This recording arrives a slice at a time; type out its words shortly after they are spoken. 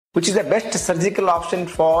Which is the best surgical option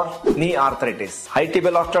for knee arthritis? High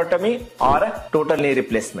tibial osteotomy or a total knee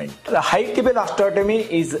replacement? The high tibial osteotomy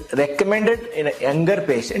is recommended in younger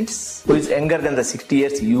patients who is younger than the 60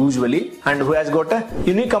 years usually and who has got a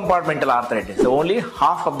unicompartmental arthritis. So only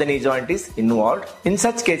half of the knee joint is involved. In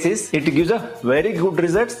such cases, it gives a very good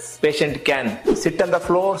results. Patient can sit on the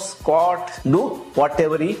floor, squat, do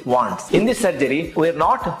whatever he wants. In this surgery, we are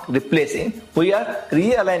not replacing, we are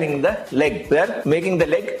realigning the leg. We are making the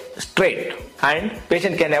leg straight and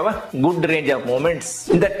patient can have a good range of movements.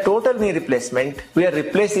 In the total knee replacement, we are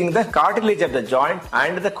replacing the cartilage of the joint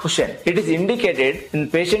and the cushion. It is indicated in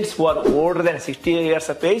patients who are older than 60 years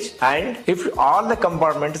of age and if all the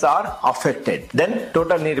compartments are affected, then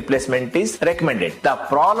total knee replacement is recommended. The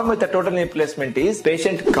problem with the total knee replacement is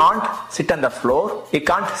patient can't sit on the floor, he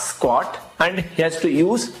can't squat and he has to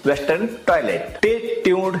use Western toilet. Stay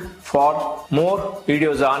tuned for more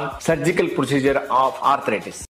videos on surgical procedure of arthritis.